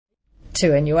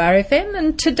2NURFM,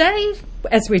 and today,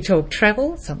 as we talk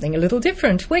travel, something a little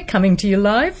different. We're coming to you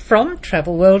live from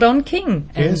Travel World on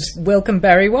King. And yes. Welcome,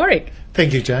 Barry Warwick.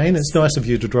 Thank you, Jane. It's nice of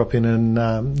you to drop in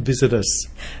and visit us.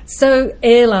 So,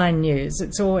 airline news,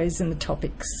 it's always in the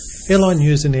topics. Airline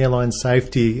news and airline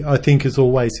safety, I think, is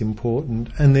always important.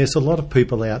 And there's a lot of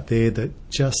people out there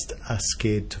that just are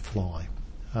scared to fly.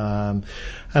 And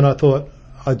I thought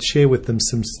I'd share with them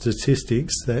some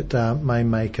statistics that may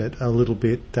make it a little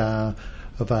bit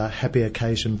of a happy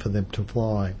occasion for them to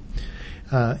fly.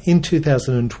 In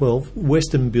 2012,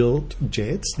 Western-built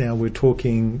jets, now we're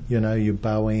talking, your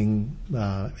Boeing,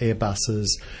 Airbuses,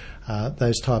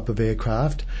 those type of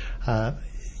aircraft,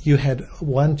 you had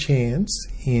one chance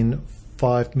in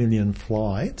 5 million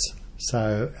flights.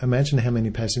 So imagine how many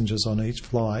passengers on each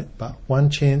flight, but one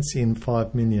chance in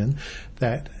 5 million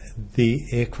that the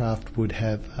aircraft would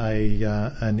have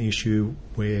an issue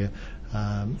where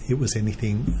it was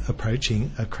anything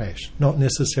approaching a crash. Not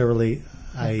necessarily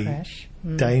a crash.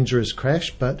 Dangerous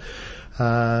crash, but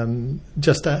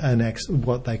just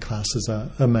what they class as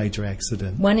a major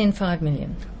accident. 1 in 5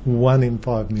 million. 1 in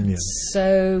 5 million.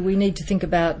 So we need to think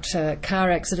about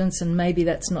car accidents, and maybe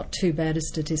that's not too bad a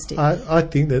statistic. I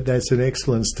think that's an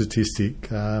excellent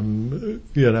statistic,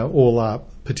 all up,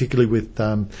 particularly with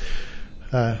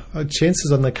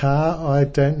chances on the car. I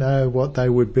don't know what they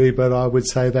would be, but I would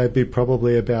say they'd be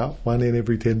probably about 1 in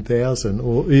every 10,000,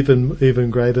 or even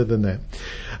greater than that.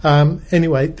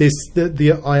 Anyway, there's the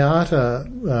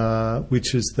IATA,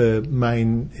 which is the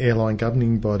main airline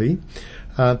governing body.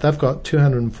 They've got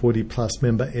 240 plus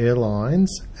member airlines,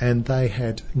 and they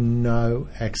had no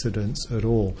accidents at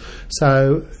all.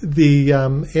 So the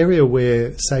area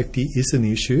where safety is an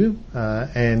issue,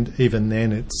 and even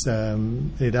then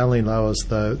it only lowers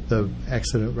the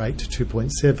accident rate to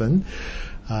 2.7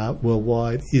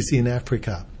 worldwide, is in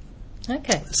Africa.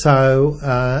 Okay. So,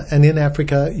 and in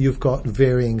Africa, you've got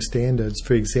varying standards.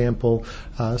 For example,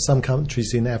 some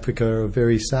countries in Africa are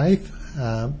very safe,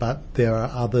 but there are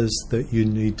others that you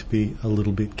need to be a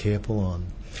little bit careful on.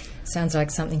 Sounds like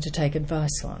something to take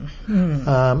advice on.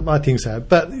 I think so.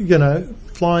 But,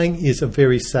 flying is a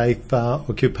very safe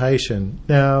occupation.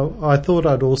 Now, I thought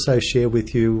I'd also share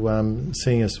with you,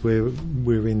 seeing as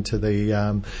we're into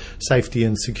the safety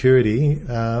and security,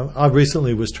 I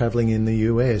recently was travelling in the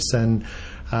US, and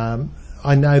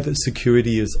I know that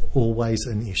security is always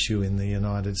an issue in the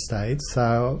United States.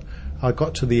 So I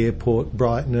got to the airport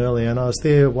bright and early, and I was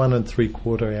there 1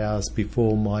 3/4 hours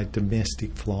before my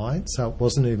domestic flight, so it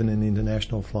wasn't even an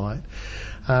international flight,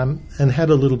 and had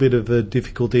a little bit of a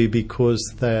difficulty because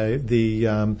with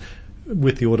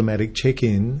the automatic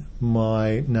check-in,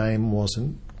 my name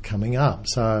wasn't coming up.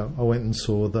 So I went and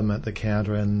saw them at the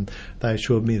counter, and they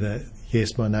assured me that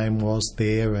yes, my name was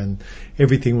there and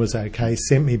everything was okay.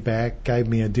 Sent me back, gave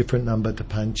me a different number to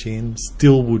punch in,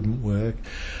 still wouldn't work.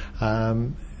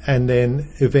 And then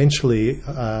eventually,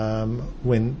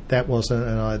 when that wasn't,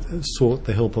 and I sought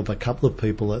the help of a couple of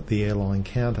people at the airline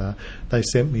counter, they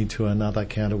sent me to another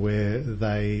counter where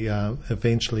they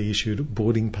eventually issued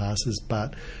boarding passes,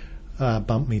 but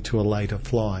bumped me to a later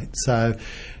flight. So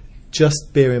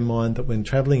just bear in mind that when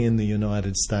travelling in the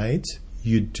United States,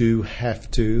 you do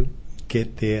have to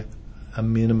get there a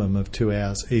minimum of 2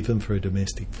 hours, even for a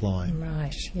domestic flight.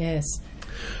 Right, yes.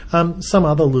 Some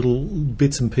other little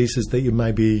bits and pieces that you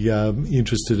may be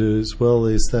interested in as well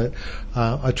is that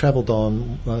I travelled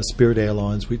on Spirit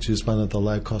Airlines, which is one of the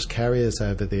low-cost carriers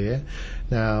over there.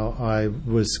 Now, I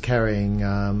was carrying,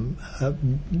 my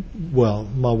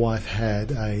wife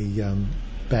had a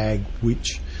bag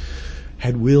which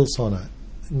had wheels on it.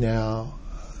 Now,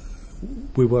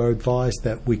 we were advised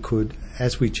that we could,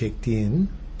 as we checked in,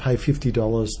 pay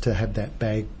 $50 to have that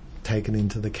bag taken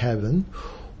into the cabin,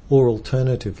 or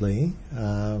alternatively,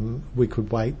 we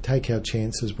could wait, take our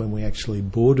chances when we actually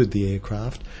boarded the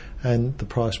aircraft, and the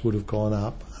price would have gone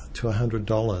up to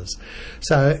 $100.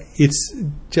 So it's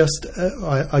just,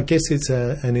 I guess it's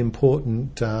an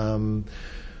important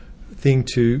thing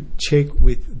to check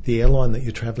with the airline that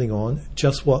you're travelling on,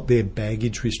 just what their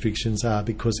baggage restrictions are,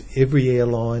 because every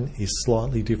airline is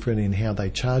slightly different in how they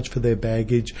charge for their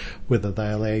baggage, whether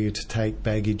they allow you to take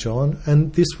baggage on.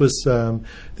 And this was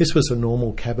a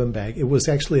normal cabin bag. It was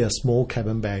actually a small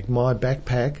cabin bag. My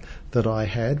backpack that I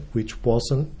had, which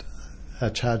wasn't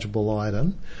a chargeable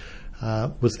item,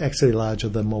 was actually larger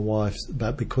than my wife's,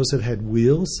 but because it had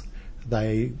wheels,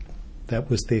 that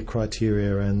was their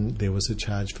criteria, and there was a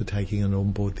charge for taking it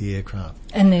on board the aircraft.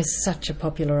 And there's such a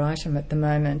popular item at the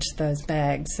moment, those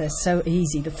bags. They're so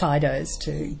easy, the Fidos,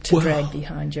 to drag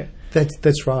behind you.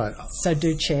 That's right. So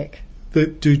do check.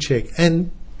 Do check.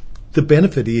 And the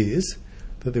benefit is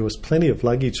that there was plenty of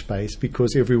luggage space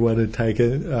because everyone had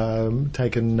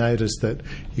taken notice that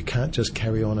you can't just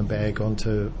carry on a bag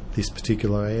onto this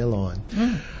particular airline.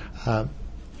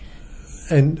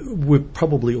 And we've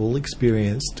probably all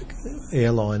experienced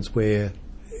airlines where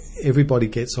everybody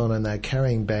gets on and they're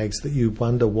carrying bags that you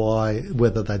wonder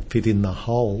whether they'd fit in the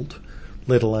hold,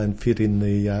 let alone fit in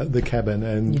the cabin,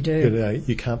 and you do.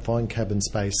 You can't find cabin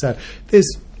space. So there's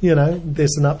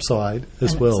an upside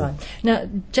as well. Upside. Now,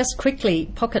 just quickly,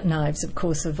 pocket knives, of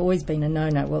course, have always been a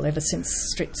no-no. Well, ever since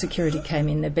strict security came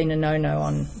in, they've been a no-no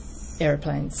on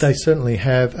aeroplanes. They certainly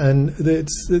have, and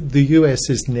the US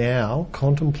is now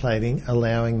contemplating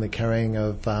allowing the carrying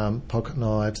of pocket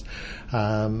knives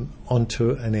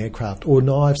onto an aircraft, or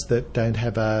knives that don't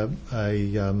have a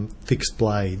fixed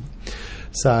blade.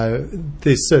 So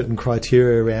there's certain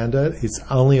criteria around it. It's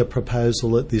only a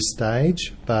proposal at this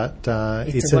stage, but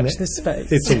it's a watch this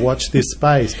space. It's a watch this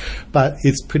space. But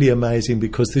it's pretty amazing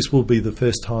because this will be the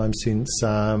first time since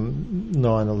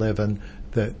 9/11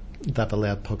 that they've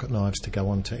allowed pocket knives to go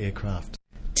onto aircraft.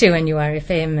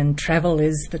 2NURFM, and travel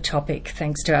is the topic,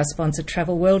 thanks to our sponsor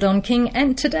Travel World on King.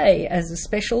 And today, as a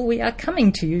special, we are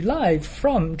coming to you live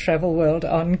from Travel World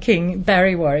on King.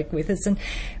 Barry Warwick with us, and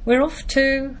we're off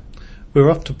to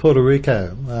Puerto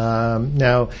Rico.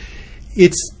 Now,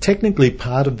 it's technically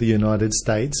part of the United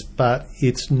States, but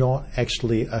it's not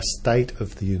actually a state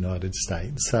of the United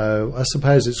States. So I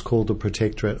suppose it's called a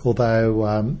protectorate,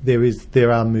 although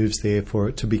there are moves there for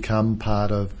it to become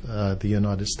part of the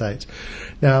United States.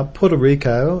 Now, Puerto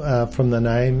Rico, from the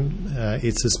name,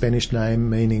 it's a Spanish name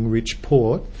meaning rich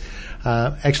port.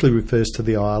 Actually refers to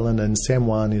the island, and San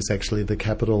Juan is actually the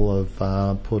capital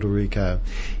of Puerto Rico.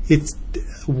 It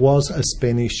was a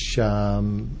Spanish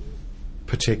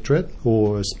protectorate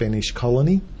or a Spanish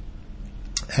colony,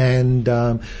 and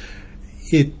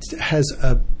it has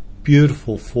a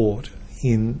beautiful fort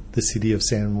in the city of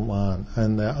San Juan,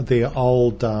 and the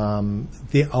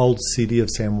old city of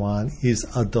San Juan is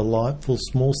a delightful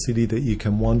small city that you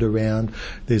can wander around.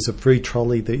 There's a free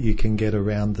trolley that you can get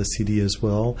around the city as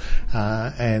well,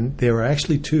 and there are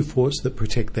actually two forts that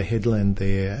protect the headland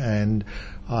there, and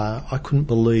I couldn't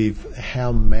believe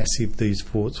how massive these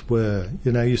forts were.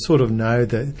 You sort of know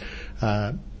that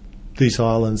these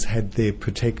islands had their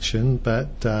protection,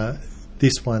 but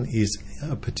this one is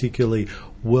a particularly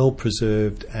well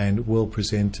preserved and well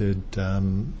presented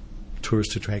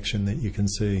tourist attraction that you can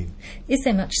see. Is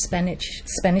there much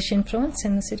Spanish influence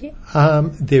in the city?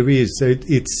 There is.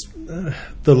 It's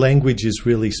the language is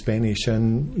really Spanish,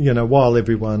 and while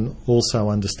everyone also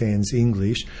understands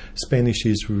English, Spanish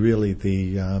is really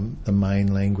the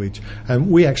main language.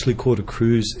 And we actually caught a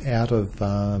cruise out of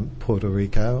Puerto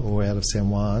Rico, or out of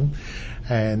San Juan,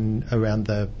 and around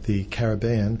the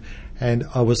Caribbean. And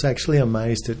I was actually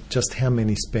amazed at just how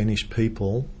many Spanish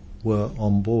people were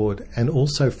on board, and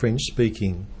also French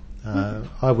speaking.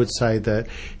 I would say that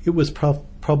it was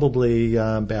probably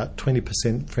about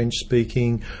 20% French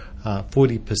speaking,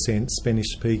 40% Spanish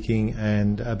speaking,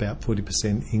 and about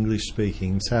 40% English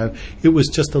speaking. So it was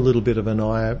just a little bit of an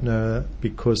eye-opener,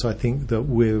 because I think that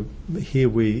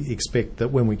we expect that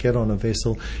when we get on a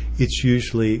vessel, it's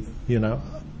usually,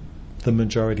 the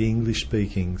majority English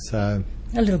speaking. So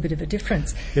a little bit of a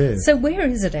difference. Yeah. So where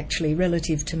is it actually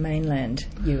relative to mainland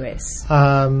US?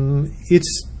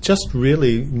 It's just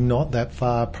really not that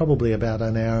far, probably about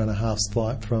an hour and a half's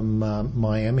flight from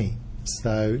Miami.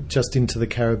 So just into the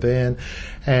Caribbean.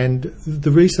 And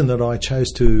the reason that I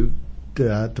chose to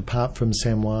depart from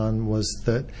San Juan was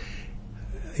that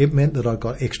it meant that I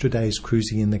got extra days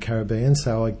cruising in the Caribbean,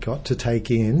 so I got to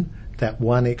take in that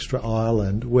one extra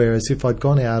island, whereas if I'd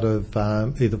gone out of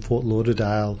either Fort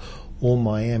Lauderdale or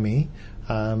Miami,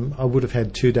 I would have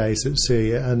had 2 days at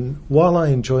sea. And while I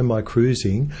enjoy my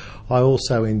cruising, I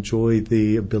also enjoy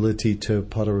the ability to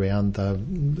pot around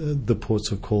the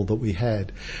ports of call that we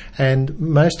had. And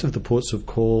most of the ports of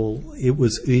call, it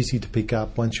was easy to pick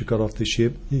up. Once you got off the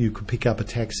ship, you could pick up a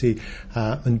taxi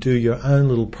and do your own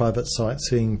little private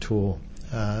sightseeing tour,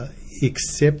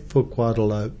 except for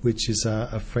Guadeloupe, which is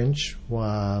a French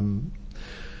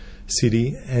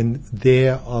city, and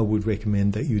there I would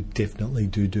recommend that you definitely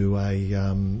do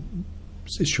a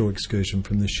shore excursion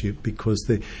from the ship, because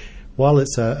while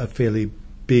it's a fairly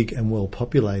big and well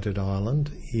populated island,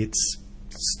 it's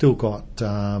still got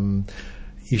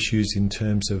issues in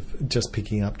terms of just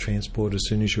picking up transport as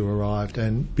soon as you arrived.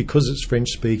 And because it's French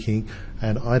speaking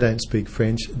and I don't speak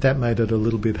French, that made it a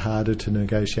little bit harder to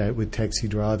negotiate with taxi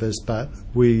drivers, but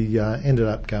we ended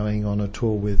up going on a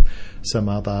tour with some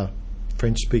other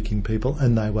French-speaking people,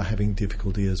 and they were having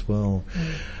difficulty as well.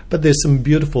 But there's some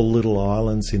beautiful little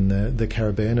islands in the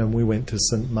Caribbean, and we went to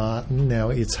St. Martin. Now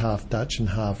it's half Dutch and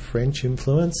half French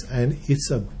influence, and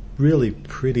it's a really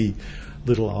pretty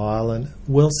little island,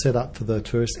 well set up for the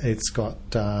tourists. It's got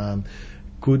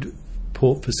good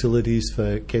port facilities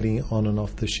for getting on and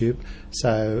off the ship.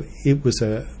 So it was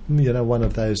one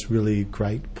of those really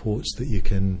great ports that you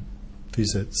can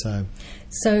visit.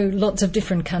 So lots of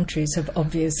different countries have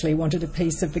obviously wanted a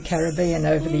piece of the Caribbean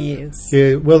over the years.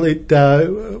 Yeah, well,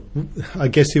 I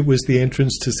guess it was the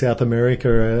entrance to South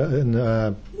America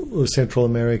and Central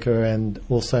America and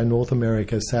also North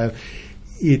America. So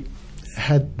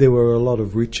there were a lot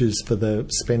of riches for the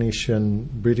Spanish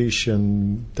and British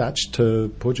and Dutch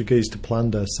to Portuguese to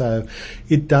plunder. So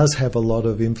it does have a lot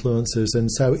of influences,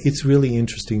 and so it's really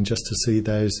interesting just to see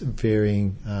those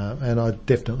varying, and I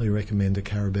definitely recommend a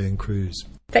Caribbean cruise.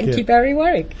 Thank you, Barry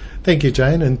Warwick. Thank you,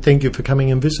 Jane, and thank you for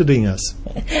coming and visiting us.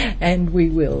 And we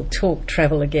will talk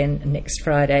travel again next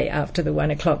Friday after the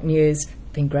 1 o'clock news.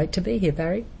 Been great to be here,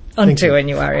 Barry. On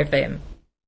 2NURFM.